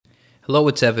Hello,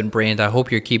 it's Evan Brand. I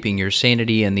hope you're keeping your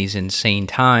sanity in these insane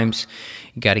times.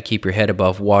 You got to keep your head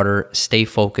above water, stay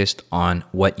focused on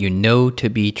what you know to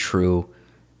be true,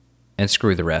 and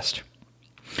screw the rest.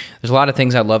 There's a lot of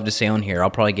things I'd love to say on here. I'll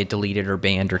probably get deleted or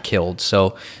banned or killed.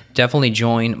 So definitely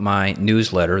join my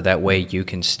newsletter. That way you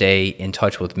can stay in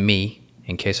touch with me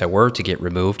in case I were to get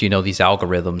removed. You know, these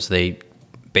algorithms, they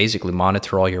basically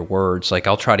monitor all your words. Like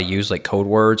I'll try to use like code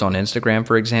words on Instagram,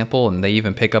 for example, and they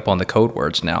even pick up on the code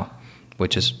words now,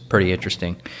 which is pretty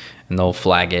interesting. And they'll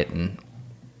flag it and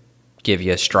give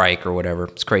you a strike or whatever.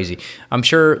 It's crazy. I'm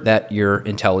sure that you're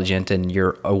intelligent and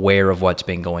you're aware of what's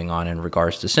been going on in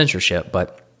regards to censorship,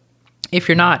 but if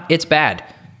you're not, it's bad.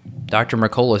 Dr.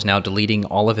 Mercola is now deleting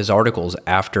all of his articles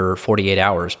after 48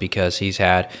 hours because he's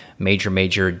had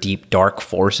major, deep, dark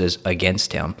forces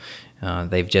against him.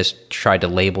 They've just tried to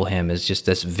label him as just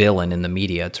this villain in the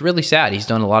media. It's really sad. He's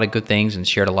done a lot of good things and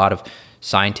shared a lot of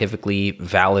scientifically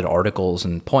valid articles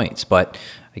and points, but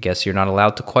I guess you're not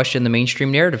allowed to question the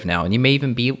mainstream narrative now, and you may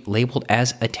even be labeled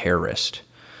as a terrorist.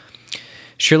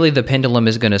 Surely the pendulum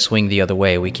is going to swing the other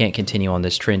way. We can't continue on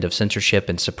this trend of censorship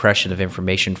and suppression of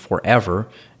information forever,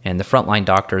 and the frontline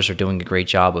doctors are doing a great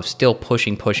job of still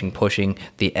pushing.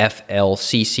 The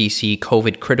FLCCC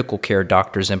COVID critical care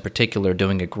doctors in particular are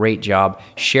doing a great job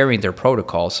sharing their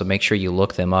protocols, so make sure you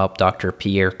look them up. Dr.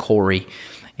 Pierre Kory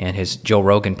and his Joe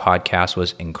Rogan podcast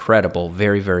was incredible,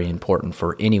 very important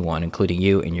for anyone, including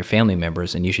you and your family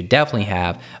members, and you should definitely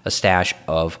have a stash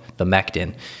of the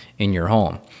Mectin in your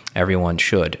home. Everyone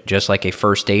should. Just like a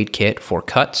first aid kit for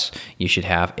cuts, you should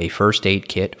have a first aid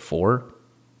kit for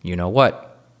you know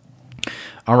what.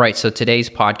 All right, so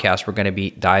today's podcast, we're going to be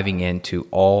diving into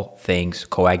all things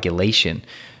coagulation.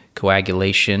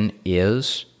 Coagulation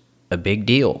is a big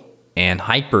deal, and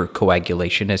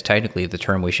hypercoagulation is technically the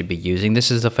term we should be using.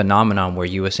 This is a phenomenon where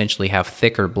you essentially have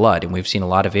thicker blood, and we've seen a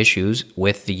lot of issues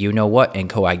with the you-know-what in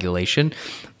coagulation.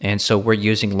 And so we're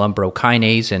using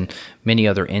lumbrokinase and many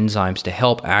other enzymes to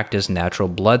help act as natural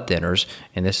blood thinners.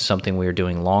 And this is something we are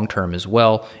doing long-term as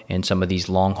well in some of these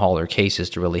long hauler cases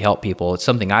to really help people. It's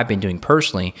something I've been doing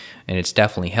personally, and it's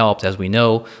definitely helped. As we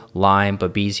know, Lyme,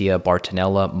 Babesia,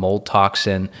 Bartonella, mold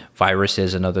toxin,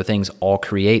 viruses, and other things all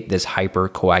create this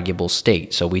hypercoagulable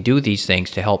state. So we do these things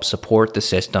to help support the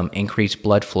system, increase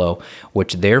blood flow,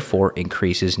 which therefore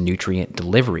increases nutrient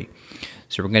delivery.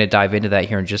 So we're going to dive into that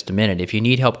here in just a minute. If you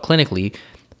need help clinically,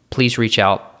 please reach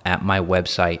out at my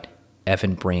website,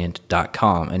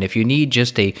 evanbrand.com. And if you need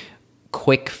just a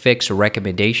quick fix or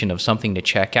recommendation of something to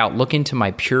check out, look into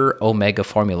my Pure Omega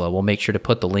formula. We'll make sure to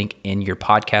put the link in your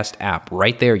podcast app.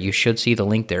 Right there, you should see the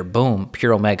link there. Boom,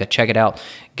 Pure Omega. Check it out.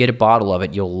 Get a bottle of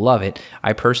it. You'll love it.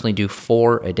 I personally do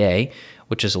 4 a day,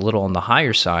 which is a little on the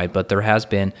higher side, but there has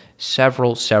been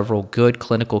several good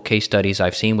clinical case studies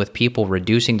I've seen with people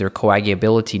reducing their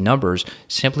coagulability numbers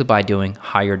simply by doing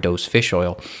higher dose fish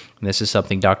oil. And this is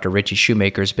something Dr. Richie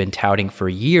Shoemaker has been touting for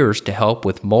years to help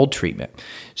with mold treatment.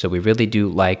 So we really do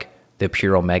like the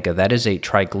Pure Omega. That is a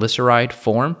triglyceride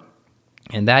form,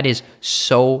 and that is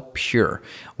so pure.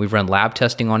 We've run lab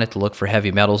testing on it to look for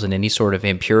heavy metals and any sort of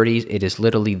impurities. It is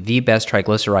literally the best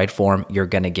triglyceride form you're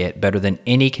going to get, better than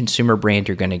any consumer brand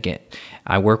you're going to get.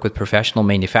 I work with professional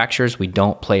manufacturers. We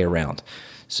don't play around.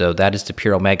 So that is the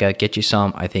Pure Omega. Get you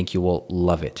some. I think you will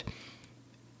love it.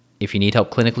 If you need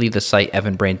help clinically, the site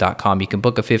evanbrand.com. You can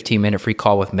book a 15-minute free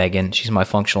call with Megan. She's my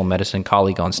functional medicine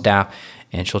colleague on staff,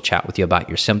 and she'll chat with you about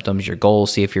your symptoms, your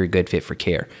goals, see if you're a good fit for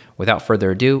care. Without further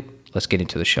ado, let's get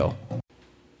into the show.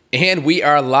 And we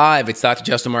are live. It's Dr.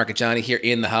 Justin Marchegiani here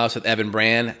in the house with Evan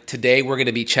Brand. Today, we're going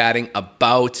to be chatting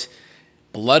about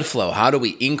blood flow. How do we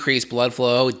increase blood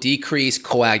flow, decrease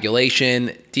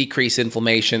coagulation, decrease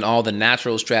inflammation, all the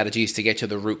natural strategies to get to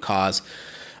the root cause.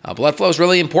 Blood flow is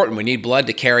really important. We need blood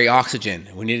to carry oxygen.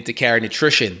 We need it to carry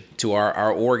nutrition to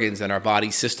our organs and our body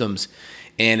systems.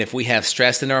 And if we have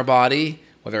stress in our body,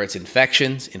 whether it's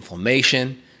infections,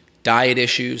 inflammation, diet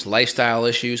issues, lifestyle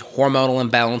issues, hormonal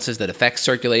imbalances that affect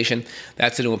circulation,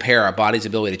 that's going to impair our body's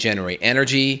ability to generate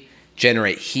energy,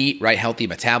 generate heat, right? Healthy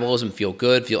metabolism, feel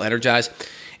good, feel energized.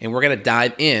 And we're going to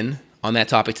dive in on that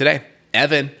topic today.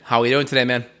 Evan, how are we doing today,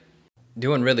 man?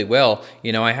 Doing really well.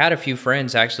 You know, I had a few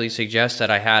friends actually suggest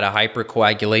that I had a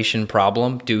hypercoagulation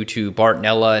problem due to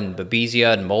Bartonella and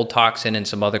Babesia and mold toxin and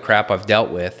some other crap I've dealt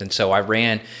with. And so I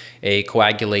ran a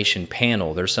coagulation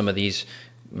panel. There's some of these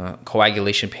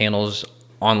coagulation panels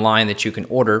online that you can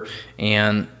order,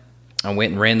 and I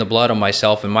went and ran the blood on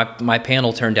myself, and my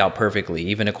panel turned out perfectly,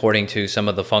 even according to some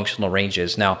of the functional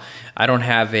ranges. Now, I don't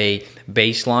have a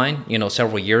baseline,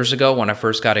 several years ago when I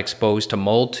first got exposed to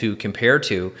mold to compare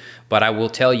to, but I will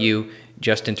tell you,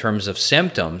 just in terms of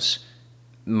symptoms,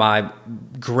 my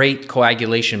great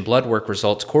coagulation blood work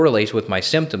results correlates with my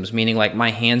symptoms, meaning like my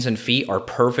hands and feet are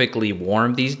perfectly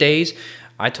warm these days.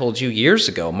 I told you years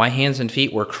ago, my hands and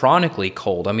feet were chronically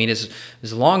cold. I mean, as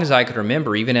long as I could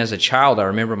remember, even as a child, I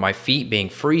remember my feet being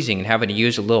freezing and having to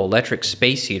use a little electric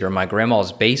space heater in my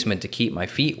grandma's basement to keep my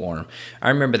feet warm. I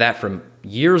remember that from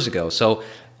years ago. So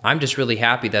I'm just really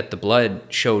happy that the blood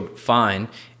showed fine,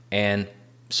 and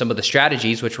some of the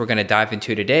strategies, which we're going to dive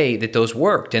into today, that those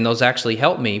worked, and those actually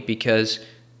helped me because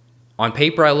on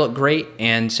paper I look great,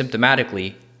 and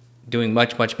symptomatically doing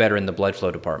much, much better in the blood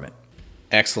flow department.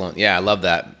 Excellent. Yeah, I love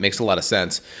that. Makes a lot of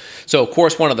sense. So, of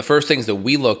course, one of the first things that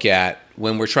we look at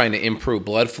when we're trying to improve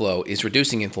blood flow is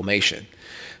reducing inflammation.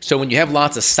 So when you have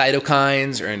lots of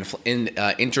cytokines or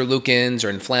interleukins or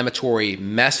inflammatory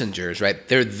messengers, right,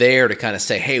 they're there to kind of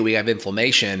say, hey, we have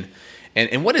inflammation.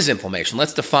 And what is inflammation?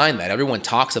 Let's define that. Everyone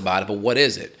talks about it, but what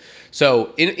is it?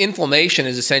 So inflammation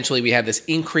is essentially we have this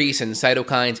increase in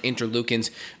cytokines, interleukins,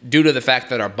 due to the fact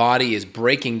that our body is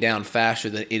breaking down faster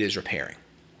than it is repairing.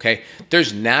 Okay,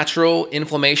 there's natural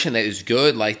inflammation that is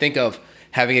good. Like think of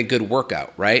having a good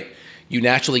workout, right? You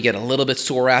naturally get a little bit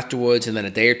sore afterwards, and then a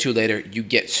day or two later, you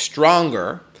get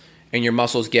stronger and your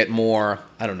muscles get more,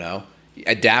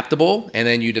 adaptable, and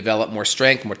then you develop more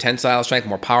strength, more tensile strength,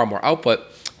 more power, more output,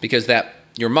 because that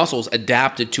your muscles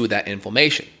adapted to that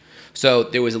inflammation. So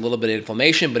there was a little bit of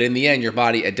inflammation, but in the end, your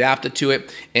body adapted to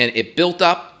it, and it built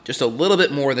up just a little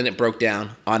bit more than it broke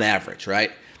down on average,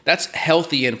 right? That's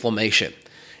healthy inflammation.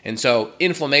 And so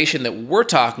inflammation that we're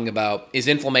talking about is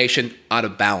inflammation out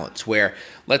of balance, where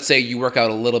let's say you work out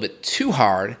a little bit too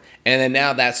hard, and then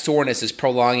now that soreness is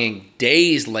prolonging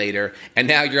days later, and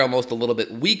now you're almost a little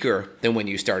bit weaker than when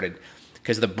you started,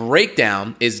 because the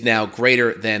breakdown is now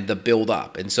greater than the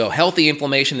build-up. And so healthy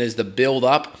inflammation is the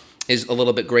build-up is a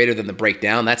little bit greater than the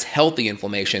breakdown. That's healthy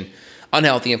inflammation.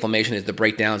 Unhealthy inflammation is the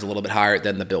breakdown is a little bit higher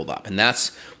than the buildup. And that's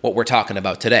what we're talking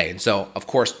about today. And so, of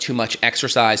course, too much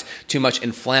exercise, too much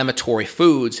inflammatory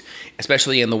foods,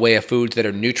 especially in the way of foods that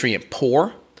are nutrient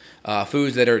poor,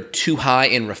 foods that are too high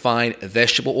in refined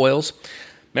vegetable oils.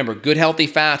 Remember, good healthy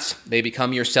fats, they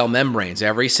become your cell membranes.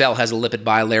 Every cell has a lipid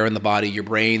bilayer in the body. Your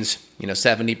brain's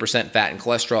 70% fat and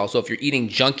cholesterol. So if you're eating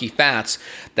junky fats,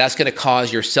 that's going to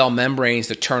cause your cell membranes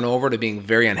to turn over to being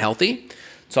very unhealthy.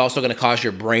 It's also going to cause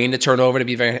your brain to turn over to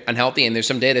be very unhealthy. And there's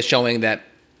some data showing that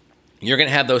you're going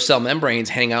to have those cell membranes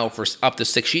hang out for up to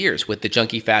 6 years with the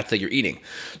junky fats that you're eating.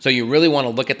 So you really want to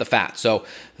look at the fat. So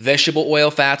vegetable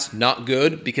oil fats, not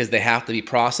good because they have to be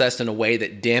processed in a way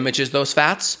that damages those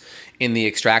fats in the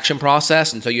extraction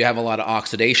process. And so you have a lot of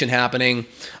oxidation happening,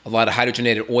 a lot of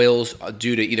hydrogenated oils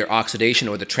due to either oxidation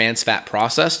or the trans fat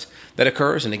process that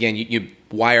occurs. And again, you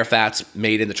wire fats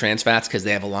made in the trans fats because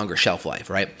they have a longer shelf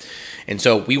life, right? And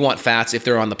so we want fats, if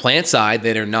they're on the plant side,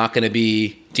 that are not going to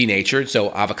be denatured.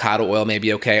 So avocado oil may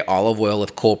be okay. Olive oil,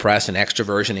 if cold pressed and extra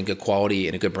virgin and good quality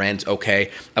and a good brand, is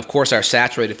okay. Of course, our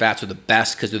saturated fats are the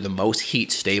best because they're the most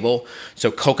heat stable.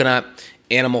 So coconut,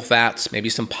 animal fats, maybe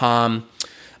some palm.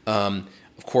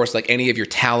 Of course, like any of your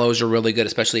tallows are really good,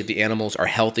 especially if the animals are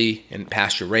healthy and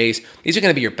pasture raised. These are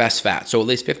going to be your best fats. So at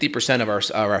least 50% of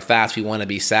our fats, we want to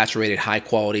be saturated, high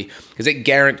quality, because it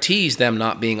guarantees them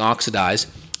not being oxidized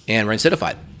and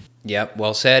rancidified. Yep,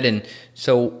 well said. And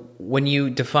so when you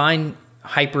define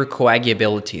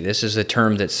hypercoagulability, this is a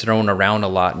term that's thrown around a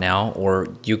lot now, or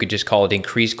you could just call it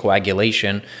increased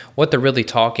coagulation. What they're really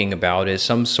talking about is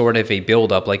some sort of a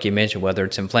buildup, like you mentioned, whether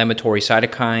it's inflammatory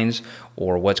cytokines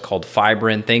or what's called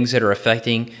fibrin, things that are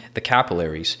affecting the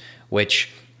capillaries, which,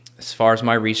 as far as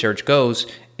my research goes,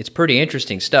 it's pretty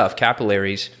interesting stuff.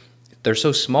 Capillaries, they're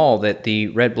so small that the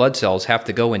red blood cells have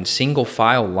to go in single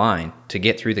file line to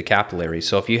get through the capillaries.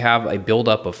 So if you have a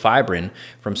buildup of fibrin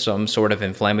from some sort of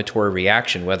inflammatory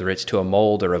reaction, whether it's to a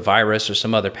mold or a virus or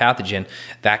some other pathogen,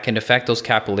 that can affect those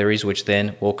capillaries, which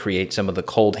then will create some of the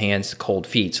cold hands, the cold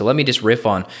feet. So let me just riff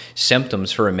on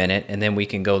symptoms for a minute, and then we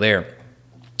can go there.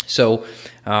 So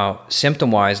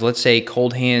symptom-wise, let's say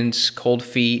cold hands, cold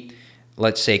feet,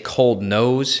 let's say cold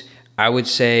nose. I would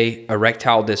say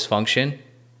erectile dysfunction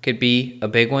could be a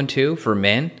big one too for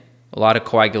men. A lot of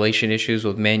coagulation issues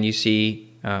with men, you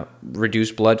see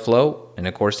reduced blood flow, and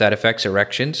of course that affects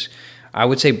erections. I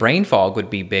would say brain fog would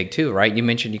be big too, right? You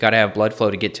mentioned you got to have blood flow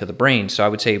to get to the brain. So I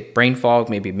would say brain fog,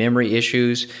 maybe memory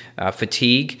issues,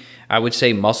 fatigue. I would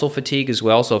say muscle fatigue as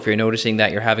well. So if you're noticing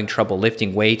that you're having trouble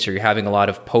lifting weights or you're having a lot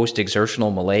of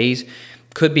post-exertional malaise,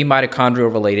 could be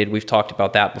mitochondrial related. We've talked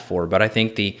about that before, but I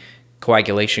think the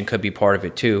coagulation could be part of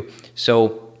it too.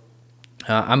 So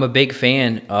I'm a big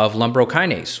fan of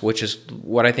lumbrokinase, which is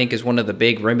what I think is one of the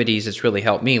big remedies that's really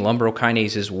helped me.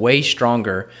 Lumbrokinase is way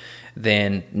stronger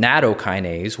than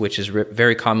nattokinase, which is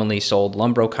very commonly sold.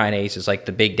 Lumbrokinase is like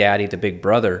the big daddy, the big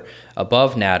brother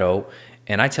above natto.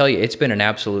 And I tell you, it's been an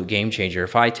absolute game changer.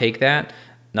 If I take that,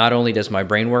 not only does my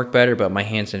brain work better, but my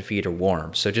hands and feet are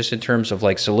warm. So just in terms of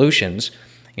like solutions,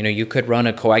 you could run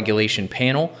a coagulation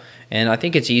panel. And I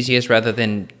think it's easiest, rather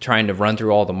than trying to run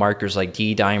through all the markers like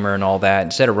D-dimer and all that.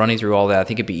 Instead of running through all that, I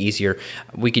think it'd be easier.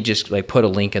 We could just like put a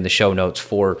link in the show notes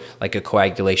for like a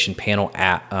coagulation panel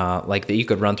app, like that you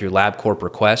could run through LabCorp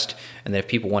Request, and then if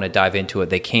people want to dive into it,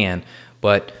 they can.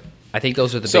 But I think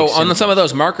those are the big So on symptoms. some of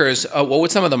those markers, what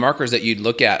would some of the markers that you'd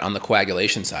look at on the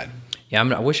coagulation side? Yeah,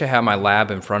 I wish I had my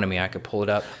lab in front of me. I could pull it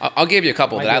up. I'll give you a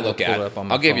couple that I look at.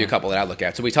 I'll give you a couple that I look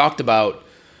at. So we talked about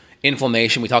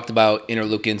inflammation. We talked about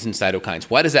interleukins and cytokines.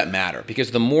 Why does that matter?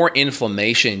 Because the more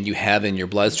inflammation you have in your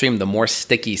bloodstream, the more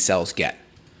sticky cells get.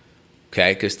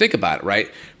 Okay? Because think about it,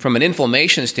 right? From an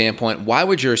inflammation standpoint, why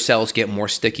would your cells get more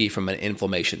sticky from an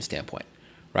inflammation standpoint?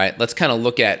 Right? Let's kind of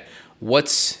look at what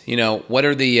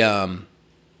are the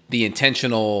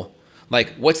intentional,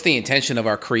 like what's the intention of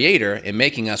our creator in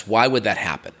making us? Why would that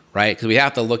happen? Right? Because we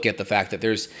have to look at the fact that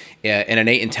there's an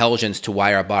innate intelligence to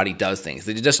why our body does things.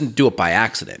 It doesn't do it by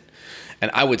accident. And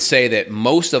I would say that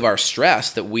most of our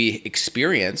stress that we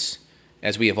experience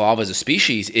as we evolve as a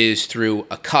species is through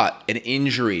a cut, an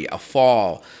injury, a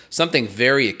fall, something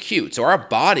very acute. So our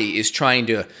body is trying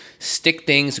to stick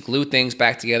things, glue things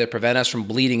back together, prevent us from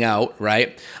bleeding out,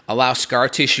 right? Allow scar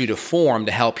tissue to form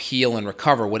to help heal and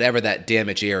recover whatever that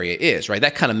damage area is, right?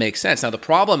 That kind of makes sense. Now, the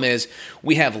problem is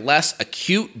we have less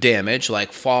acute damage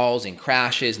like falls and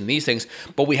crashes and these things,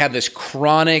 but we have this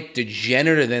chronic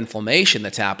degenerative inflammation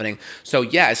that's happening. So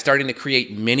yeah, it's starting to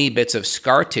create many bits of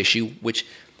scar tissue, which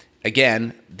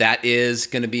again, that is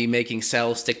going to be making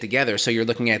cells stick together. So you're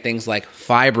looking at things like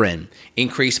fibrin,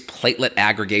 increased platelet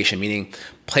aggregation, meaning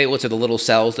platelets are the little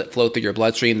cells that flow through your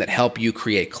bloodstream that help you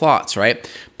create clots, right?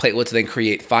 Platelets then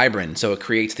create fibrin, so it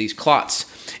creates these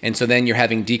clots. And so then you're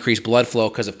having decreased blood flow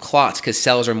because of clots, because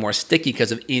cells are more sticky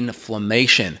because of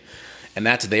inflammation. And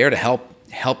that's there to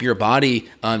help your body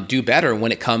do better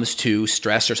when it comes to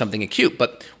stress or something acute.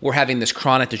 But we're having this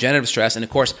chronic degenerative stress. And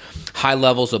of course, high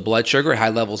levels of blood sugar, high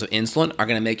levels of insulin are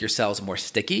going to make your cells more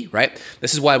sticky, right?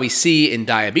 This is why we see in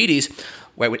diabetes,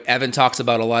 when Evan talks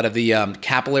about a lot of the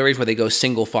capillaries where they go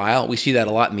single file, we see that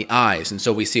a lot in the eyes. And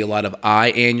so we see a lot of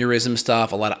eye aneurysm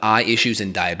stuff, a lot of eye issues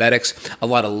in diabetics, a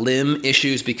lot of limb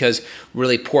issues because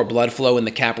really poor blood flow in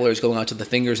the capillaries going out to the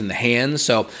fingers and the hands.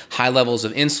 So high levels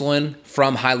of insulin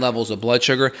from high levels of blood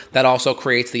sugar, that also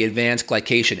creates the advanced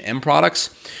glycation end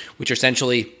products, which are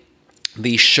essentially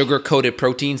the sugar-coated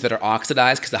proteins that are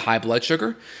oxidized because of high blood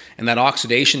sugar. And that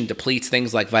oxidation depletes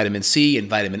things like vitamin C and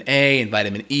vitamin A and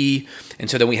vitamin E. And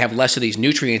so then we have less of these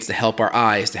nutrients to help our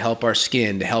eyes, to help our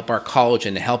skin, to help our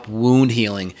collagen, to help wound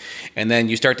healing. And then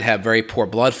you start to have very poor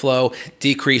blood flow,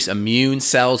 decreased immune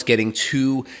cells getting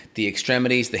to the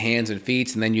extremities, the hands and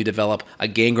feet, and then you develop a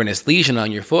gangrenous lesion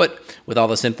on your foot with all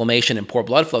this inflammation and poor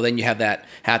blood flow. Then you have to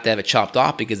have it chopped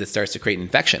off because it starts to create an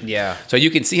infection. Yeah. So you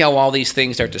can see how all these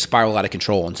things start to spiral out of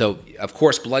control. And so, of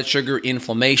course, blood sugar,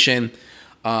 inflammation,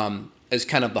 is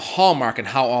kind of the hallmark and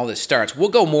how all this starts. We'll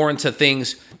go more into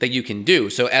things that you can do.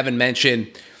 So Evan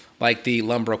mentioned like the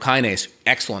lumbrokinase,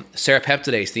 excellent.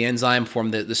 Serrapeptidase, the enzyme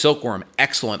from the silkworm,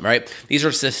 excellent, right? These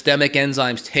are systemic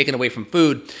enzymes taken away from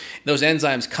food. Those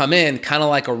enzymes come in kind of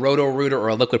like a Roto-Rooter or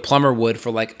a liquid plumber would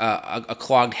for like a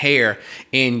clogged hair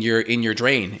in your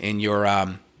drain, in your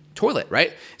toilet,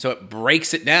 right? So it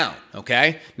breaks it down,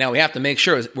 okay? Now we have to make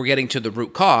sure we're getting to the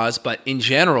root cause, but in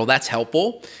general, that's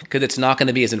helpful because it's not going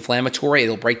to be as inflammatory.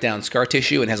 It'll break down scar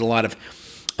tissue and has a lot of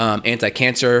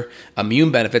anti-cancer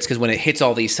immune benefits because when it hits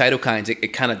all these cytokines, it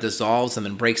kind of dissolves them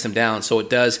and breaks them down. So it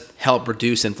does help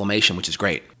reduce inflammation, which is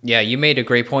great. Yeah, you made a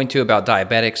great point too about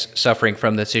diabetics suffering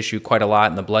from this issue quite a lot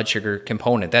in the blood sugar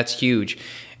component. That's huge.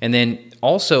 And then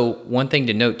also one thing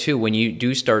to note too, when you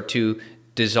do start to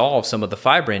dissolve some of the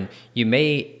fibrin, you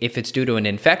may, if it's due to an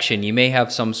infection, you may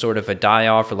have some sort of a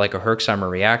die-off or like a Herxheimer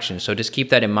reaction. So just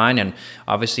keep that in mind. And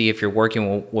obviously, if you're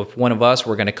working with one of us,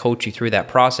 we're going to coach you through that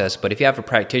process. But if you have a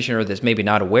practitioner that's maybe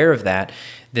not aware of that,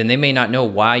 then they may not know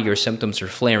why your symptoms are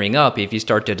flaring up if you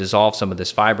start to dissolve some of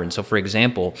this fibrin. So for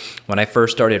example, when I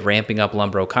first started ramping up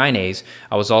lumbrokinase,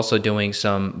 I was also doing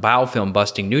some biofilm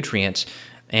busting nutrients.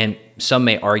 And some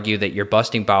may argue that you're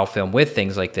busting biofilm with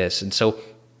things like this. And so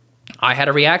I had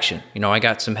a reaction. I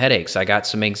got some headaches, I got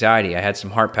some anxiety, I had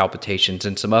some heart palpitations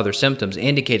and some other symptoms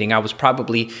indicating I was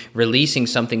probably releasing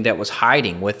something that was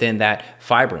hiding within that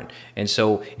fibrin. And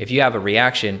so if you have a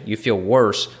reaction, you feel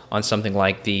worse on something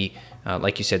like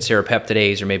like you said,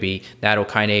 serrapeptidase or maybe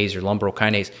nattokinase or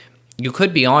lumbrokinase, you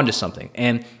could be onto something.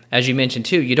 And as you mentioned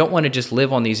too, you don't want to just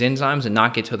live on these enzymes and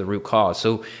not get to the root cause.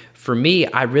 So for me,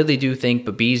 I really do think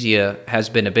Babesia has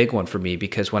been a big one for me,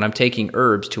 because when I'm taking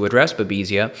herbs to address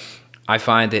Babesia, I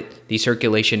find that the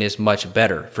circulation is much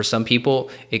better. For some people,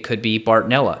 it could be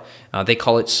Bartonella. They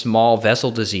call it small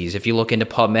vessel disease. If you look into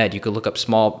PubMed, you could look up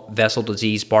small vessel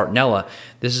disease Bartonella.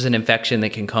 This is an infection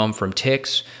that can come from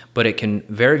ticks, but it can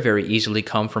very, very easily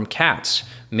come from cats.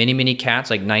 Many cats,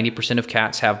 like 90% of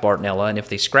cats, have Bartonella, and if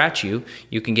they scratch you,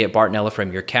 you can get Bartonella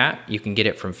from your cat. You can get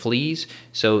it from fleas.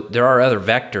 So there are other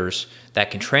vectors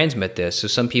that can transmit this. So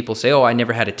some people say, oh, I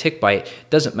never had a tick bite. It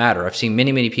doesn't matter. I've seen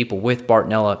many people with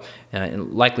Bartonella,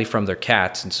 likely from their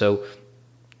cats. And so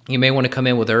you may want to come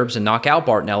in with herbs and knock out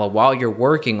Bartonella while you're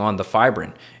working on the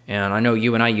fibrin. And I know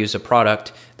you and I use a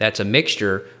product that's a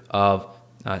mixture of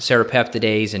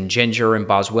serrapeptidase and ginger and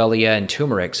boswellia and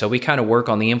turmeric. So we kind of work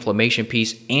on the inflammation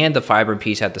piece and the fibrin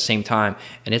piece at the same time,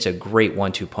 and it's a great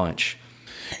 1-2 punch.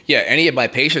 Yeah, any of my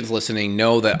patients listening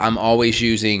know that I'm always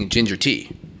using ginger tea,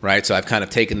 right? So I've kind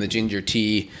of taken the ginger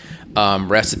tea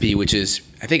recipe, which is,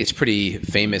 I think it's pretty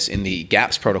famous in the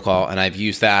GAPS protocol, and I've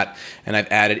used that, and I've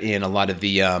added in a lot of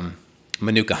the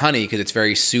Manuka honey because it's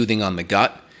very soothing on the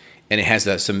gut, and it has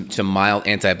some mild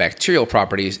antibacterial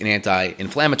properties and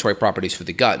anti-inflammatory properties for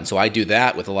the gut. And so I do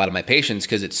that with a lot of my patients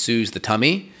because it soothes the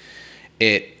tummy.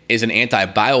 It is an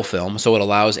anti-biofilm, so it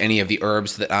allows any of the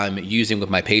herbs that I'm using with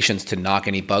my patients to knock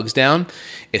any bugs down.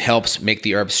 It helps make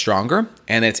the herbs stronger,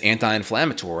 and it's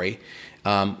anti-inflammatory,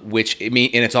 and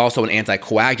it's also an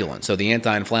anticoagulant. So the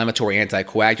anti-inflammatory,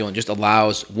 anticoagulant just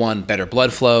allows, one, better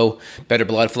blood flow. Better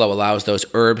blood flow allows those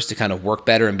herbs to kind of work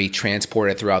better and be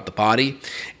transported throughout the body.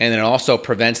 And then it also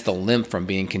prevents the lymph from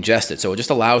being congested. So it just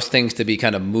allows things to be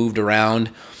kind of moved around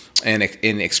and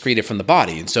excreted from the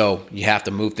body. And so you have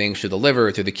to move things through the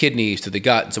liver, through the kidneys, through the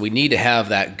gut. And so we need to have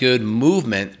that good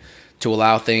movement to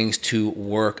allow things to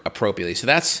work appropriately. So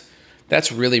that's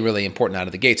really, really important out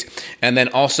of the gates. And then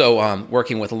also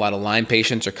working with a lot of Lyme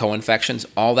patients or co-infections,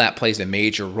 all that plays a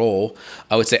major role.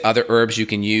 I would say other herbs you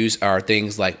can use are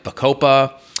things like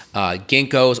Bacopa,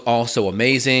 ginkgo is also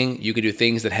amazing. You could do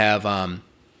things that have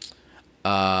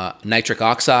nitric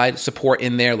oxide support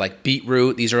in there, like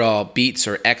beetroot. These are all, beets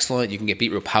are excellent. You can get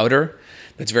beetroot powder.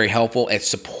 That's very helpful at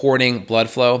supporting blood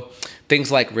flow.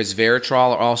 Things like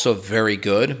resveratrol are also very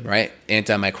good, right?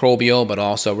 Antimicrobial, but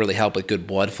also really help with good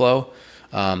blood flow.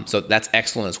 So that's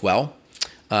excellent as well.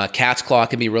 Cat's claw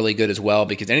can be really good as well,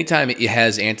 because anytime it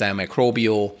has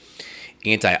antimicrobial,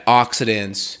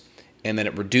 antioxidants, and then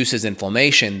it reduces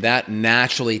inflammation, that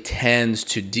naturally tends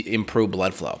to improve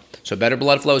blood flow. So better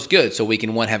blood flow is good. So we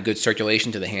can, one, have good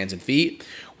circulation to the hands and feet.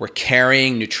 We're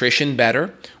carrying nutrition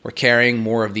better. We're carrying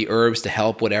more of the herbs to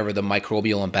help whatever the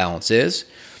microbial imbalance is.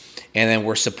 And then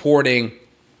we're supporting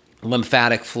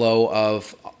lymphatic flow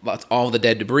of all the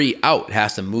dead debris out. It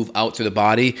has to move out through the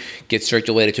body, get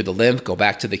circulated to the lymph, go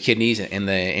back to the kidneys and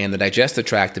the digestive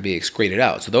tract to be excreted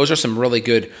out. So those are some really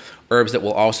good herbs that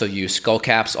we'll also use.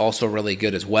 Skullcap's also really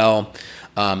good as well.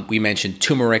 We mentioned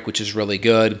turmeric, which is really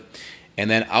good. And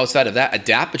then outside of that,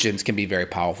 adaptogens can be very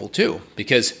powerful too,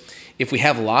 because if we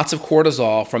have lots of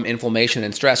cortisol from inflammation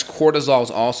and stress, cortisol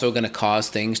is also going to cause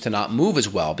things to not move as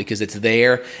well, because it's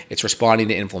there, it's responding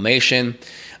to inflammation,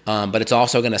 but it's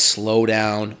also going to slow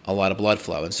down a lot of blood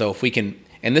flow. And so if we can,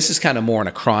 and this is kind of more in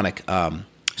a chronic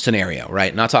scenario,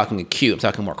 right? Not talking acute, I'm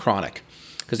talking more chronic.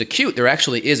 Because acute, there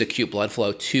actually is acute blood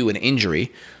flow to an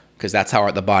injury, because that's how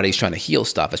the body's trying to heal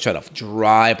stuff. It's trying to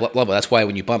dry blood flow. That's why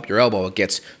when you bump your elbow, it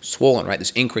gets swollen, right?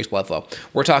 There's increased blood flow.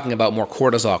 We're talking about more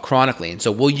cortisol chronically. And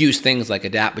so we'll use things like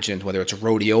adaptogens, whether it's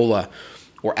rhodiola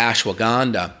or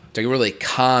ashwagandha, to really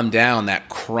calm down that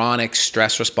chronic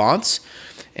stress response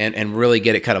and really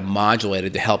get it kind of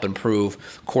modulated to help improve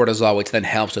cortisol, which then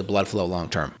helps with blood flow long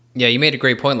term. Yeah, you made a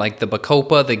great point, like the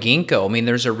Bacopa, the ginkgo. I mean,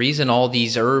 there's a reason all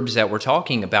these herbs that we're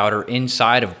talking about are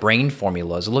inside of brain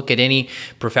formulas. Look at any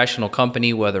professional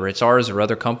company, whether it's ours or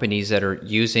other companies that are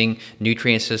using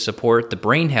nutrients to support the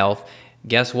brain health.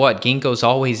 Guess what? Ginkgo's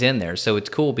always in there. So it's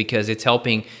cool because it's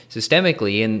helping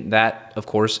systemically, and that, of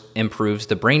course, improves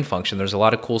the brain function. There's a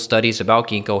lot of cool studies about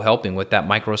ginkgo helping with that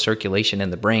microcirculation in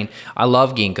the brain. I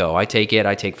love ginkgo. I take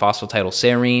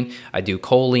phosphatidylserine, I do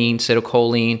choline,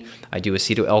 citicoline, I do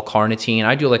acetyl-L-carnitine.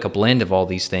 I do like a blend of all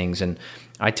these things, and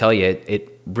I tell you,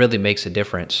 it really makes a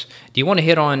difference. Do you want to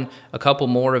hit on a couple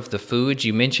more of the foods?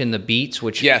 You mentioned the beets,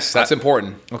 which... Yes, that's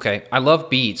important. Okay. I love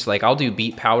beets. Like, I'll do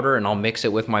beet powder, and I'll mix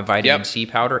it with my vitamin C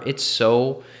powder. It's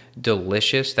so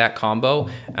delicious, that combo.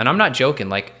 And I'm not joking.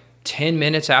 Like, 10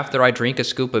 minutes after I drink a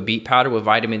scoop of beet powder with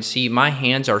vitamin C, my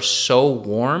hands are so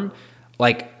warm.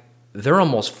 Like, they're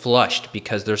almost flushed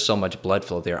because there's so much blood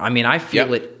flow there. I mean, I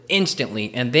feel it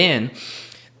instantly. And then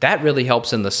that really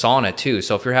helps in the sauna too.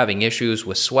 So if you're having issues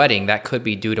with sweating, that could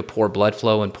be due to poor blood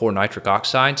flow and poor nitric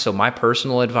oxide. So my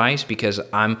personal advice, because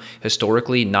I'm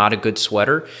historically not a good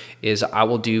sweater, is I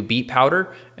will do beet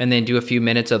powder and then do a few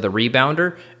minutes of the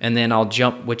rebounder. And then I'll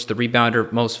jump, which the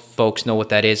rebounder, most folks know what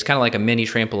that is, kind of like a mini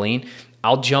trampoline.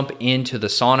 I'll jump into the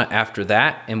sauna after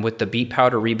that. And with the beet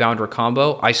powder rebounder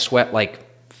combo, I sweat like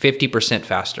 50%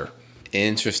 faster.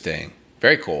 Interesting.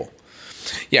 Very cool.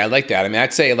 Yeah, I like that. I mean,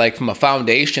 I'd say like from a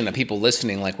foundation of people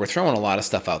listening, like we're throwing a lot of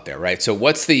stuff out there, right? So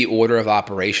what's the order of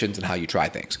operations and how you try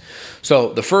things?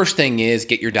 So the first thing is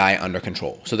get your diet under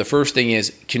control. So the first thing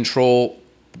is control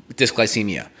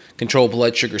dysglycemia, control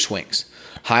blood sugar swings.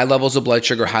 High levels of blood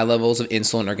sugar, high levels of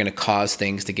insulin are going to cause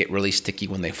things to get really sticky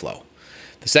when they flow.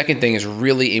 The second thing is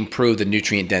really improve the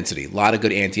nutrient density. A lot of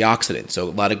good antioxidants, so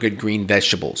a lot of good green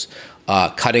vegetables.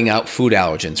 Cutting out food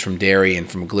allergens from dairy and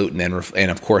from gluten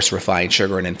and of course refined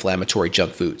sugar and inflammatory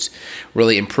junk foods.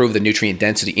 Really improve the nutrient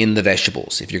density in the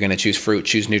vegetables. If you're going to choose fruit,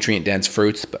 choose nutrient dense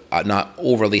fruits, but not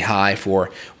overly high for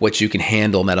what you can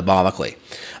handle metabolically.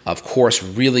 Of course,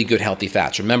 really good healthy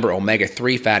fats. Remember,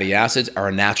 omega-3 fatty acids are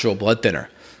a natural blood thinner.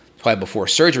 That's why before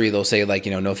surgery they'll say like,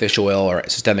 no fish oil or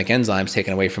systemic enzymes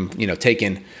taken away from,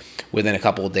 taken within a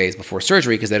couple of days before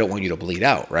surgery because they don't want you to bleed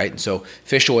out, right? And so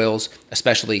fish oils,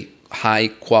 especially high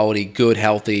quality, good,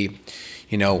 healthy,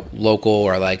 local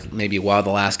or like maybe Wild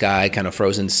Alaska kind of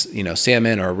frozen,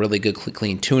 salmon or really good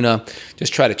clean tuna.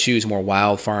 Just try to choose more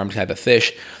wild farm type of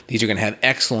fish. These are going to have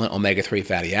excellent omega-3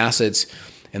 fatty acids.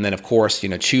 And then of course,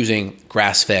 choosing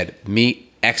grass-fed meat,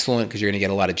 excellent because you're going to get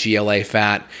a lot of GLA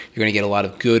fat. You're going to get a lot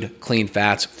of good, clean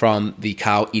fats from the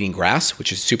cow eating grass,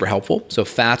 which is super helpful. So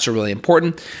fats are really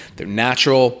important. They're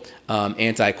natural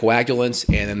anticoagulants,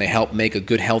 and then they help make a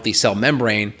good, healthy cell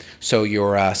membrane so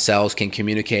your cells can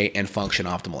communicate and function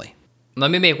optimally. Let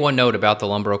me make one note about the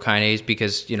lumbrokinase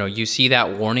because, you see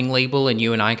that warning label and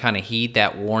you and I kind of heed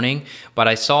that warning. But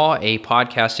I saw a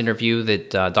podcast interview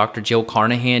that Dr. Jill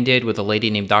Carnahan did with a lady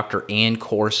named Dr. Ann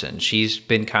Corson. She's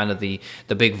been kind of the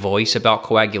big voice about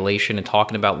coagulation and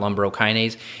talking about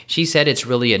lumbrokinase. She said it's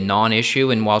really a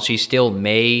non-issue, and while she still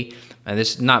may, and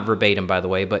this is not verbatim by the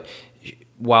way, but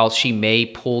while she may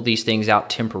pull these things out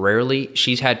temporarily,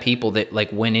 she's had people that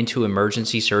went into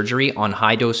emergency surgery on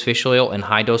high-dose fish oil and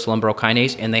high-dose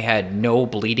lumbrokinase, and they had no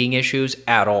bleeding issues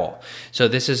at all. So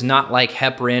this is not like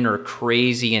heparin or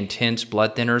crazy intense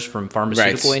blood thinners from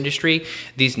pharmaceutical industry.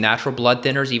 These natural blood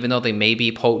thinners, even though they may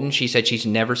be potent, she said she's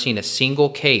never seen a single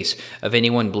case of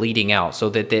anyone bleeding out.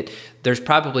 So that there's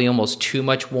probably almost too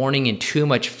much warning and too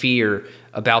much fear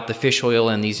about the fish oil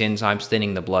and these enzymes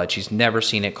thinning the blood. She's never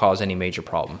seen it cause any major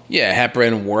problem. Yeah,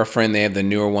 heparin, warfarin, they have the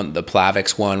newer one, the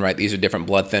Plavix one, right? These are different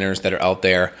blood thinners that are out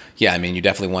there. Yeah, I mean, you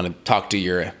definitely want to talk to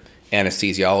your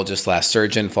anesthesiologist /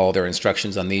 surgeon, follow their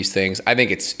instructions on these things. I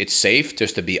think it's safe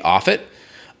just to be off it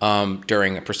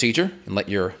during a procedure and let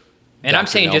your and I'm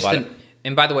saying know just about the, it.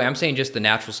 And by the way, I'm saying just the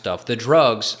natural stuff. The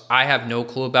drugs, I have no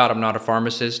clue about. I'm not a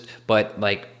pharmacist, but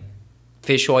like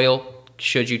fish oil,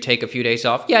 should you take a few days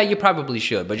off? Yeah, you probably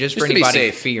should. But just for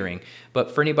anybody fearing. But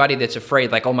for anybody that's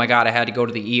afraid, like, oh my God, I had to go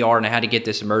to the ER and I had to get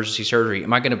this emergency surgery.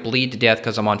 Am I going to bleed to death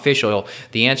because I'm on fish oil?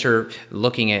 The answer,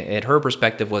 looking at her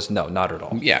perspective, was no, not at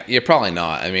all. Yeah, you're probably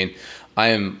not. I mean, I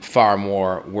am far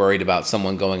more worried about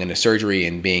someone going into surgery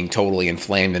and being totally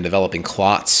inflamed and developing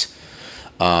clots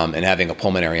and having a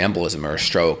pulmonary embolism or a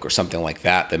stroke or something like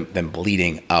that than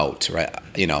bleeding out, right?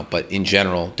 But in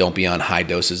general, don't be on high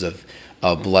doses of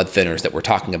blood thinners that we're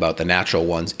talking about, the natural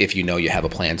ones, if you know you have a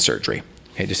planned surgery.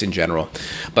 Okay, just in general.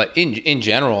 But in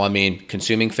general, I mean,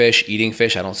 consuming fish, eating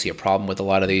fish, I don't see a problem with a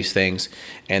lot of these things.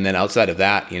 And then outside of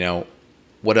that,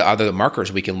 what are other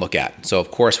markers we can look at? So,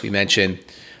 of course, we mentioned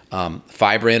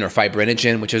fibrin or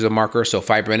fibrinogen, which is a marker. So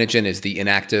fibrinogen is the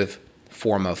inactive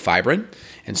form of fibrin.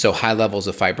 And so high levels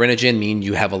of fibrinogen mean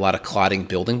you have a lot of clotting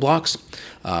building blocks.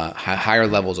 Higher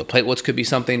levels of platelets could be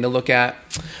something to look at.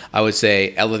 I would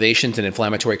say elevations in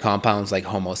inflammatory compounds like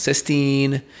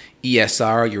homocysteine,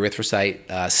 ESR, erythrocyte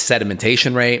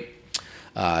sedimentation rate,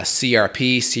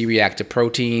 CRP, C-reactive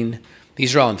protein.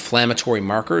 These are all inflammatory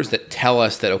markers that tell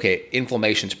us that, okay,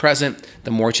 inflammation's present.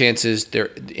 The more chances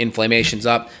inflammation's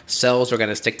up, cells are going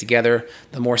to stick together.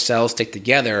 The more cells stick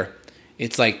together,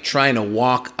 it's like trying to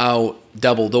walk out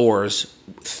double doors,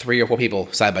 3 or 4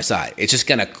 people side by side. It's just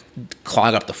going to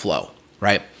clog up the flow,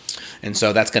 right? And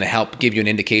so that's going to help give you an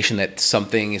indication that some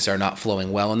things are not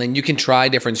flowing well. And then you can try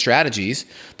different strategies,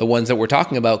 the ones that we're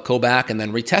talking about, go back and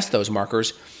then retest those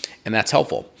markers, and that's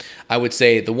helpful. I would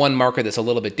say the one marker that's a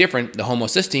little bit different, the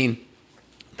homocysteine,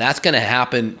 That's going to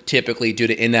happen typically due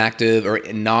to inactive or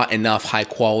not enough high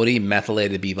quality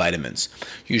methylated B vitamins,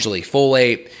 usually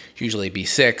folate, usually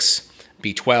B6,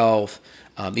 B12.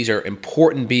 These are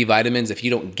important B vitamins. If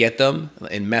you don't get them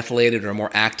in methylated or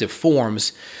more active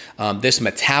forms, this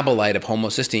metabolite of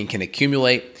homocysteine can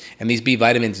accumulate, and these B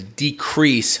vitamins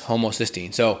decrease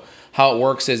homocysteine. So how it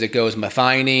works is it goes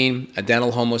methionine,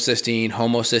 adenyl homocysteine,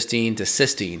 homocysteine to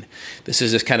cysteine. This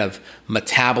is this kind of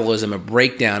metabolism, a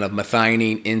breakdown of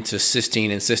methionine into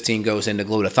cysteine, and cysteine goes into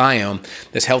glutathione.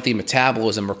 This healthy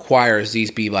metabolism requires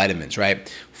these B vitamins,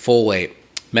 right? Folate,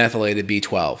 methylated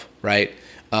B12, right?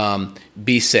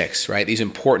 B6, right? These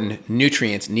important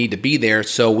nutrients need to be there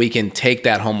so we can take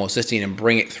that homocysteine and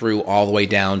bring it through all the way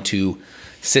down to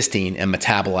cysteine and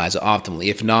metabolize it optimally.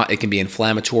 If not, it can be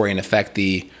inflammatory and affect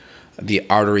the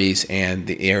arteries and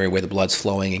the area where the blood's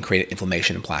flowing and create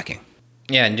inflammation and plaquing.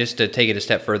 Yeah, and just to take it a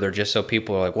step further, just so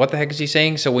people are like, what the heck is he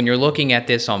saying? So when you're looking at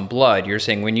this on blood, you're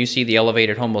saying when you see the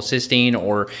elevated homocysteine,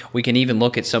 or we can even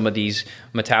look at some of these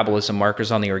metabolism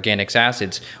markers on the organic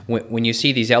acids, when you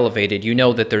see these elevated, you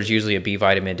know that there's usually a B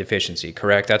vitamin deficiency,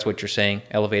 correct? That's what you're saying,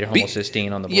 elevated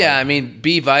homocysteine on the blood? Yeah, I mean,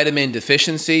 B vitamin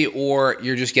deficiency, or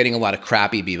you're just getting a lot of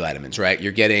crappy B vitamins, right?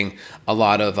 You're getting a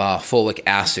lot of folic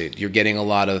acid. You're getting a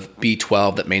lot of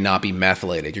B12 that may not be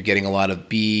methylated. You're getting a lot of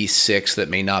B6 that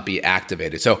may not be activated.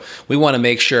 So we want to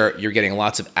make sure you're getting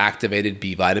lots of activated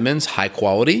B vitamins, high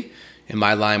quality. In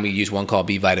my line, we use one called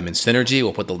B Vitamin Synergy.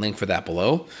 We'll put the link for that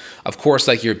below. Of course,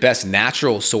 like your best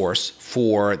natural source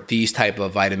for these type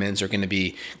of vitamins are going to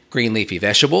be green leafy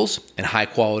vegetables and high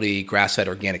quality grass-fed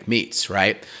organic meats,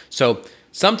 right? So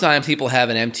sometimes people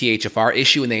have an MTHFR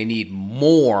issue and they need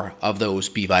more of those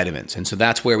B vitamins. And so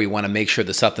that's where we want to make sure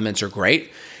the supplements are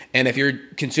great. And if you're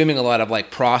consuming a lot of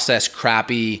like processed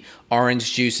crappy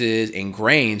orange juices and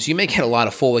grains, you may get a lot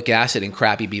of folic acid and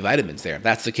crappy B vitamins there. If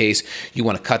that's the case, you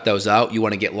want to cut those out. You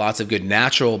want to get lots of good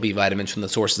natural B vitamins from the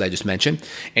sources I just mentioned.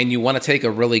 And you want to take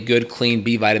a really good, clean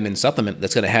B vitamin supplement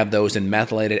that's going to have those in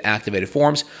methylated, activated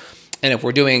forms. And if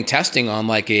we're doing testing on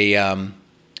like a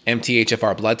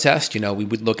MTHFR blood test, we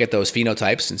would look at those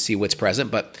phenotypes and see what's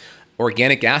present. But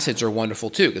organic acids are wonderful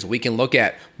too, because we can look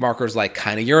at markers like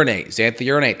kinourinate,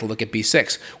 xanthurinate to look at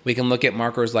B6. We can look at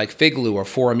markers like FIGLU or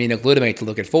 4-aminoglutamate to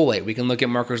look at folate. We can look at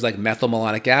markers like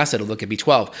methylmalonic acid to look at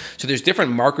B12. So there's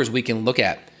different markers we can look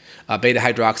at.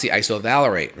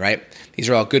 Beta-hydroxyisovalerate, right? These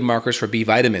are all good markers for B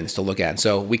vitamins to look at.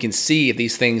 So we can see if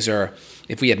these things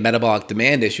if we have metabolic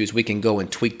demand issues, we can go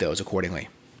and tweak those accordingly.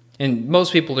 And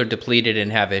most people are depleted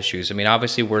and have issues. I mean,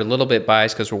 obviously, we're a little bit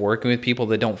biased because we're working with people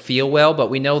that don't feel well,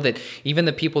 but we know that even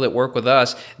the people that work with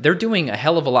us, they're doing a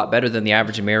hell of a lot better than the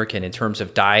average American in terms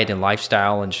of diet and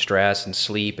lifestyle and stress and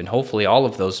sleep and hopefully all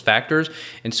of those factors.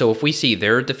 And so if we see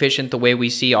they're deficient the way we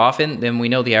see often, then we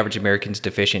know the average American's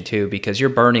deficient too, because you're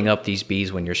burning up these Bs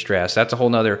when you're stressed. That's a whole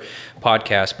nother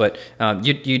podcast, but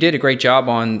you did a great job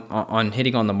on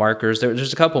hitting on the markers.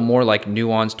 There's a couple more like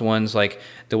nuanced ones, like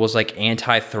there was like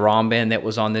antithrombin that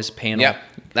was on this panel. Yeah,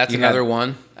 that's another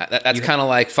one. That's kind of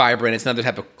like fibrin. It's another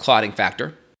type of clotting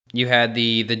factor. You had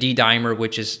the D-dimer,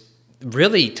 which is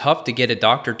really tough to get a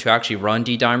doctor to actually run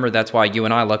D-dimer. That's why you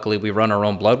and I, luckily, we run our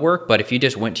own blood work. But if you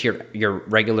just went to your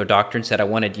regular doctor and said, I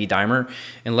want a D-dimer,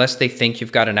 unless they think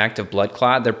you've got an active blood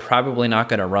clot, they're probably not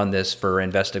going to run this for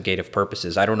investigative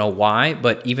purposes. I don't know why,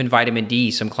 but even vitamin D,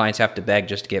 some clients have to beg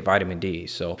just to get vitamin D.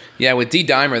 So yeah, with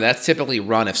D-dimer, that's typically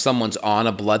run if someone's on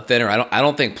a blood thinner. I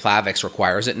don't think Plavix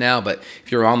requires it now, but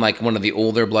if you're on like one of the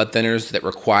older blood thinners that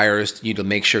requires you to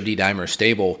make sure D-dimer is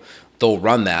stable, they'll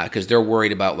run that because they're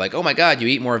worried about like, oh my God, you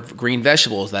eat more green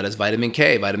vegetables. That is vitamin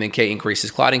K. Vitamin K increases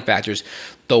clotting factors.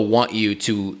 They'll want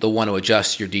to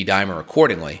adjust your D-dimer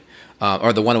accordingly,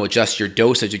 or they'll want to adjust your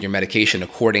dosage of your medication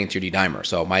according to your D-dimer.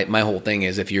 So my whole thing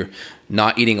is if you're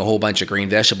not eating a whole bunch of green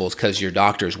vegetables because your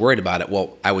doctor is worried about it,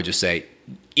 well, I would just say,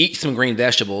 eat some green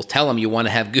vegetables, tell them you want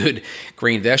to have good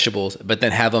green vegetables, but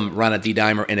then have them run a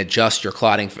D-dimer and adjust your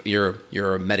clotting,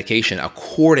 your medication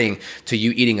according to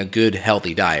you eating a good,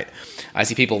 healthy diet. I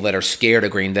see people that are scared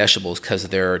of green vegetables because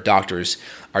their doctors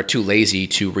are too lazy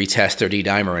to retest their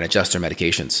D-dimer and adjust their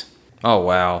medications. Oh,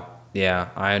 wow. Yeah,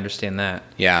 I understand that.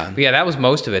 Yeah. But yeah, that was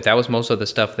most of it. That was most of the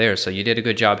stuff there. So you did a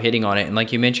good job hitting on it. And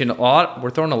like you mentioned, we're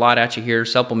throwing a lot at you here,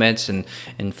 supplements and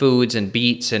foods and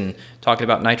beets and talking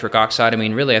about nitric oxide. I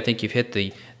mean, really, I think you've hit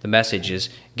the message is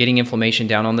getting inflammation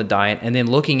down on the diet and then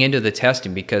looking into the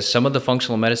testing, because some of the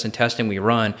functional medicine testing we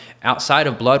run outside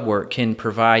of blood work can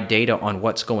provide data on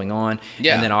what's going on.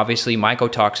 Yeah. And then obviously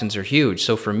mycotoxins are huge.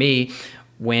 So for me,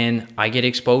 when I get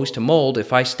exposed to mold,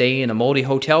 if I stay in a moldy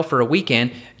hotel for a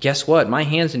weekend, guess what? My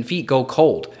hands and feet go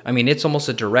cold. I mean, it's almost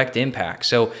a direct impact.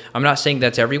 So I'm not saying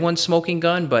that's everyone's smoking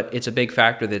gun, but it's a big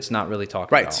factor that's not really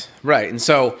talked about. Right. And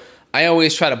so I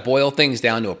always try to boil things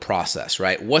down to a process,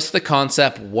 right? What's the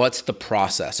concept? What's the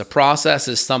process? A process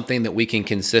is something that we can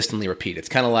consistently repeat. It's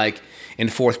kind of like in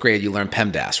 4th grade, you learn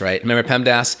PEMDAS, right? Remember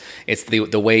PEMDAS? It's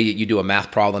the way you do a math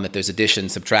problem, that there's addition,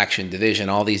 subtraction, division,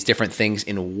 all these different things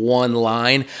in one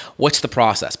line. What's the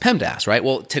process? PEMDAS, right?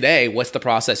 Well, today, what's the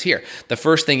process here? The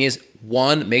first thing is,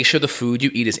 1, make sure the food you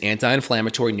eat is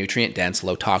anti-inflammatory, nutrient-dense,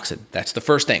 low toxin. That's the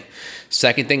first thing.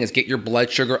 Second thing is get your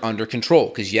blood sugar under control,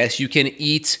 because yes, you can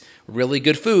eat really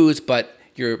good foods, but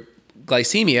your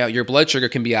glycemia, your blood sugar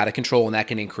can be out of control, and that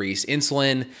can increase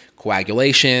insulin,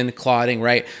 coagulation, clotting,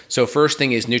 right? So first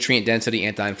thing is nutrient density,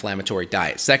 anti-inflammatory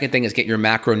diet. Second thing is get your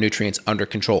macronutrients under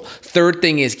control. Third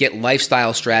thing is get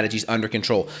lifestyle strategies under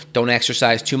control. Don't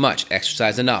exercise too much,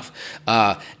 exercise enough.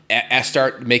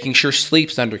 Start making sure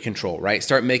sleep's under control, right?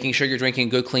 Start making sure you're drinking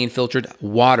good, clean, filtered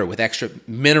water with extra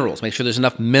minerals. Make sure there's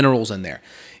enough minerals in there.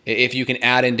 If you can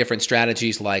add in different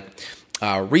strategies like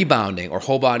rebounding or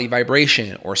whole body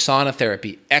vibration or sauna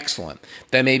therapy, excellent.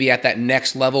 Then maybe at that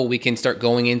next level, we can start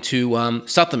going into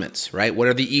supplements, right? What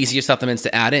are the easiest supplements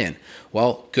to add in?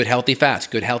 Well, good healthy fats,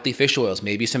 good healthy fish oils,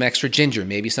 maybe some extra ginger,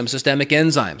 maybe some systemic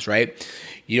enzymes, right?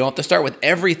 You don't have to start with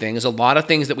everything. There's a lot of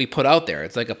things that we put out there.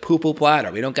 It's like a poo-poo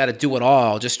platter. We don't got to do it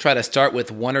all. Just try to start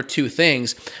with 1 or 2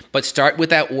 things, but start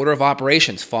with that order of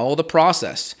operations. Follow the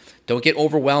process. Don't get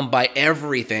overwhelmed by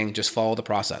everything. Just follow the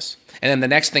process. And then the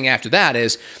next thing after that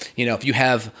is, if you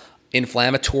have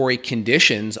inflammatory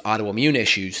conditions, autoimmune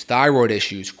issues, thyroid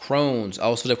issues, Crohn's,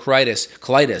 ulcerative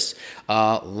colitis,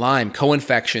 Lyme,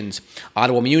 co-infections,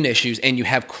 autoimmune issues, and you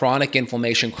have chronic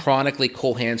inflammation, chronically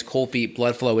cold hands, cold feet,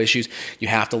 blood flow issues, you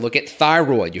have to look at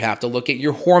thyroid, you have to look at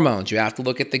your hormones, you have to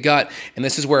look at the gut, and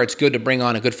this is where it's good to bring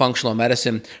on a good functional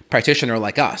medicine practitioner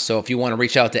like us. So if you want to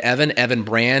reach out to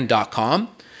evanbrand.com,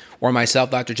 or myself,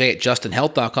 Dr. J, at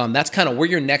justinhealth.com. That's kind of where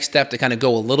your next step to kind of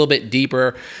go a little bit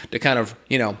deeper, to kind of,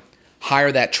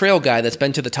 hire that trail guy that's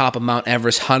been to the top of Mount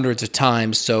Everest hundreds of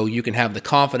times, so you can have the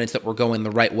confidence that we're going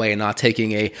the right way and not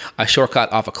taking a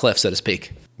shortcut off a cliff, so to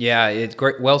speak. Yeah, it's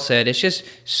great. Well said. It's just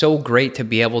so great to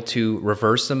be able to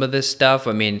reverse some of this stuff.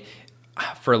 I mean,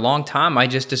 for a long time, I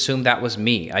just assumed that was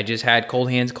me. I just had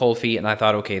cold hands, cold feet, and I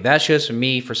thought, okay, that's just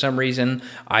me. For some reason,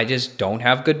 I just don't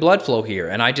have good blood flow here.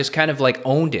 And I just kind of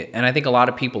owned it. And I think a lot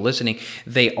of people listening,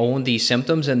 they own these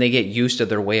symptoms and they get used to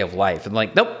their way of life. And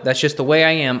nope, that's just the way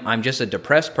I am. I'm just a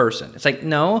depressed person. It's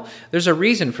no, there's a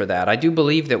reason for that. I do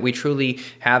believe that we truly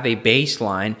have a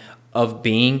baseline of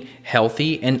being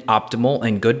healthy and optimal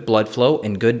and good blood flow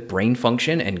and good brain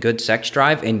function and good sex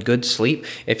drive and good sleep.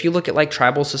 If you look at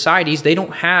tribal societies, they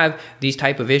don't have these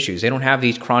type of issues. They don't have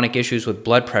these chronic issues with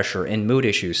blood pressure and mood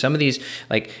issues. Some of these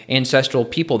ancestral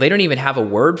people, they don't even have a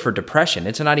word for depression.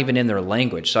 It's not even in their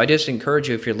language. So I just encourage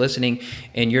you, if you're listening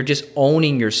and you're just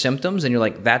owning your symptoms and you're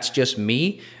that's just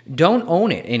me, don't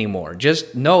own it anymore.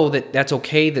 Just know that that's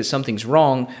okay, that something's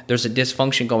wrong. There's a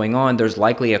dysfunction going on. There's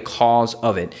likely a cause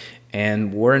of it.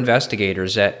 And we're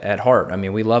investigators at heart. I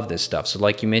mean, we love this stuff. So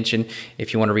like you mentioned,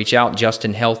 if you want to reach out,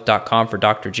 justinhealth.com for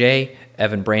Dr. J,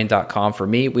 evanbrand.com for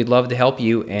me. We'd love to help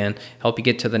you and help you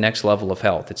get to the next level of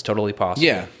health. It's totally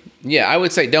possible. Yeah, I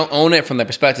would say don't own it from the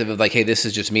perspective of hey, this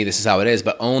is just me, this is how it is,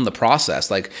 but own the process.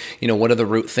 What are the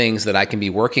root things that I can be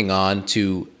working on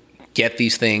to get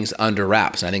these things under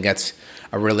wraps? And I think that's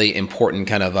a really important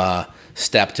kind of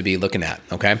step to be looking at,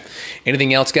 okay?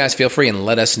 Anything else, guys, feel free and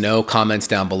let us know. Comments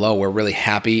down below. We're really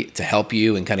happy to help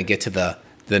you and kind of get to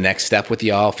the next step with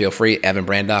y'all. Feel free,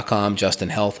 evanbrand.com,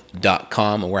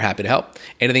 justinhealth.com, and we're happy to help.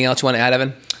 Anything else you want to add,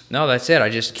 Evan? No, that's it. I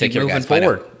just keep moving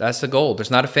forward. That's the goal. There's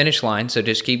not a finish line, so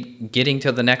just keep getting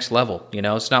to the next level.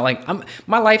 It's not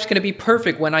my life's going to be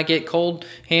perfect when I get cold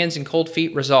hands and cold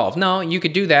feet resolved. No, you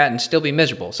could do that and still be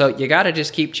miserable. So you got to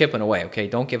just keep chipping away, okay?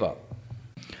 Don't give up.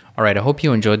 All right, I hope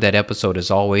you enjoyed that episode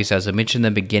as always. As I mentioned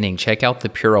in the beginning, check out the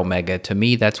Pure Omega. To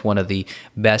me, that's one of the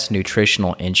best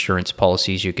nutritional insurance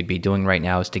policies you could be doing right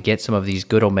now, is to get some of these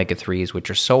good omega-3s, which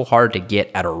are so hard to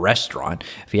get at a restaurant.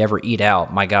 If you ever eat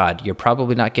out, my God, you're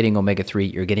probably not getting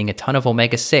omega-3. You're getting a ton of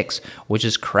omega-6, which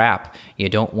is crap. You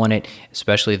don't want it,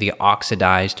 especially the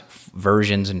oxidized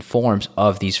versions and forms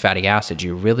of these fatty acids.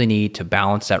 You really need to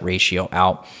balance that ratio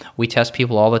out. We test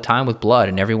people all the time with blood,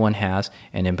 and everyone has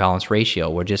an imbalanced ratio.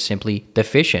 We're just simply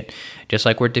deficient, just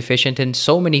like we're deficient in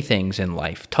so many things in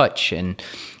life: touch and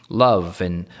love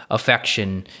and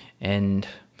affection and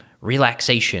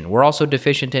relaxation. We're also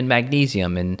deficient in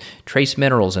magnesium and trace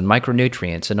minerals and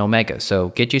micronutrients and omega. So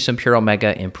get you some Pure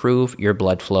Omega, improve your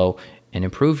blood flow, and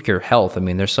improve your health. I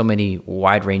mean, there's so many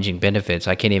wide-ranging benefits.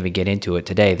 I can't even get into it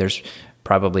today. There's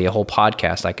probably a whole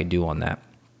podcast I could do on that.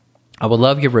 I would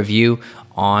love your review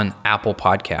on Apple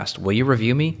Podcast. Will you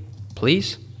review me,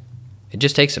 please? It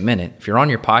just takes a minute. If you're on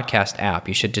your podcast app,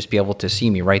 you should just be able to see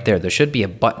me right there. There should be a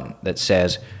button that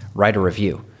says write a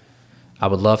review. I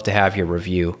would love to have your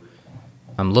review.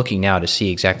 I'm looking now to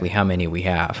see exactly how many we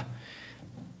have.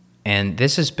 And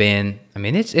this has been, I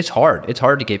mean, it's hard. It's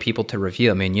hard to get people to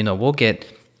review. I mean, we'll get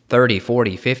 30,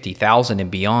 40, 50,000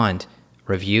 and beyond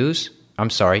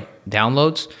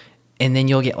downloads, and then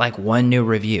you'll get like one new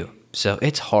review. So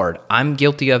it's hard. I'm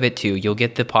guilty of it too. You'll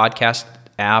get the podcast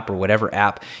app or whatever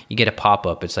app, you get a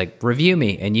pop-up. It's like, review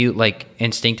me. And you like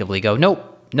instinctively go,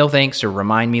 nope, no thanks, or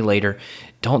remind me later.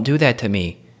 Don't do that to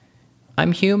me.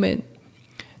 I'm human.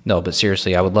 No, but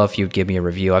seriously, I would love if you'd give me a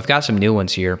review. I've got some new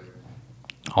ones here.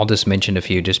 I'll just mention a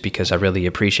few just because I really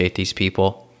appreciate these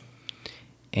people.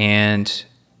 And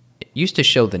it used to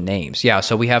show the names. Yeah,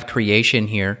 so we have Creation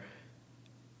here.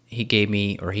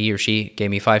 He or she gave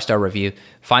me 5-star review.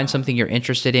 Find something you're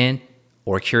interested in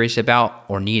or curious about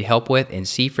or need help with and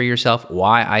see for yourself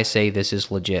why I say this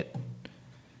is legit.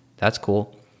 That's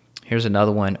cool. Here's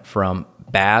another one from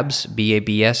Babs,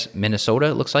 B-A-B-S, Minnesota,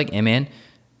 it looks like, MN.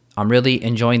 I'm really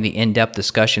enjoying the in-depth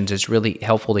discussions. It's really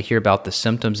helpful to hear about the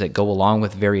symptoms that go along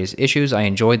with various issues. I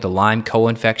enjoyed the Lyme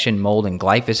co-infection, mold, and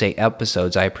glyphosate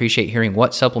episodes. I appreciate hearing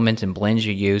what supplements and blends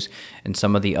you use and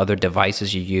some of the other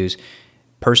devices you use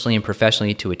personally and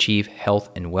professionally to achieve health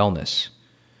and wellness.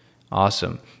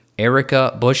 Awesome.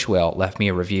 Erica Bushwell left me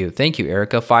a review. Thank you,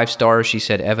 Erica. 5 stars. She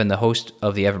said, Evan, the host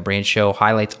of the Evan Brand Show,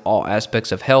 highlights all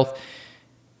aspects of health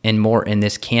and more in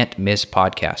this can't miss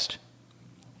podcast.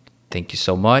 Thank you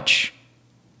so much.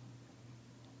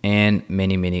 And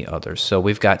many, many others. So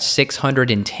we've got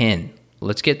 610.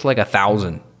 Let's get to like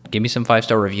 1,000. Give me some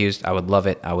 5-star reviews. I would love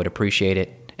it. I would appreciate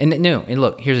it. And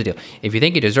look, here's the deal. If you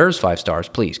think it deserves 5 stars,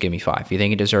 please give me 5. If you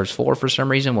think it deserves 4 for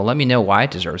some reason, well, let me know why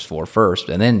it deserves 4 first,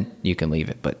 and then you can leave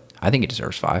it. But I think it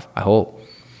deserves 5, I hope.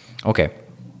 Okay.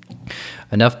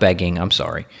 Enough begging. I'm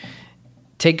sorry.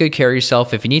 Take good care of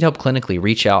yourself. If you need help clinically,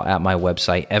 reach out at my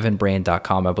website,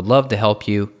 evanbrand.com. I would love to help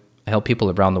you. I help people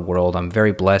around the world. I'm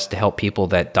very blessed to help people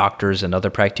that doctors and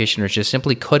other practitioners just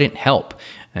simply couldn't help.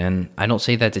 And I don't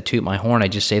say that to toot my horn. I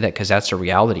just say that because that's a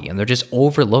reality. And they're just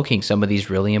overlooking some of these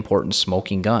really important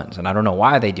smoking guns. And I don't know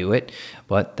why they do it,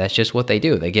 but that's just what they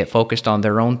do. They get focused on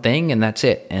their own thing and that's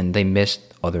it. And they miss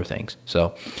other things.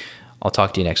 So I'll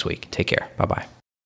talk to you next week. Take care. Bye-bye.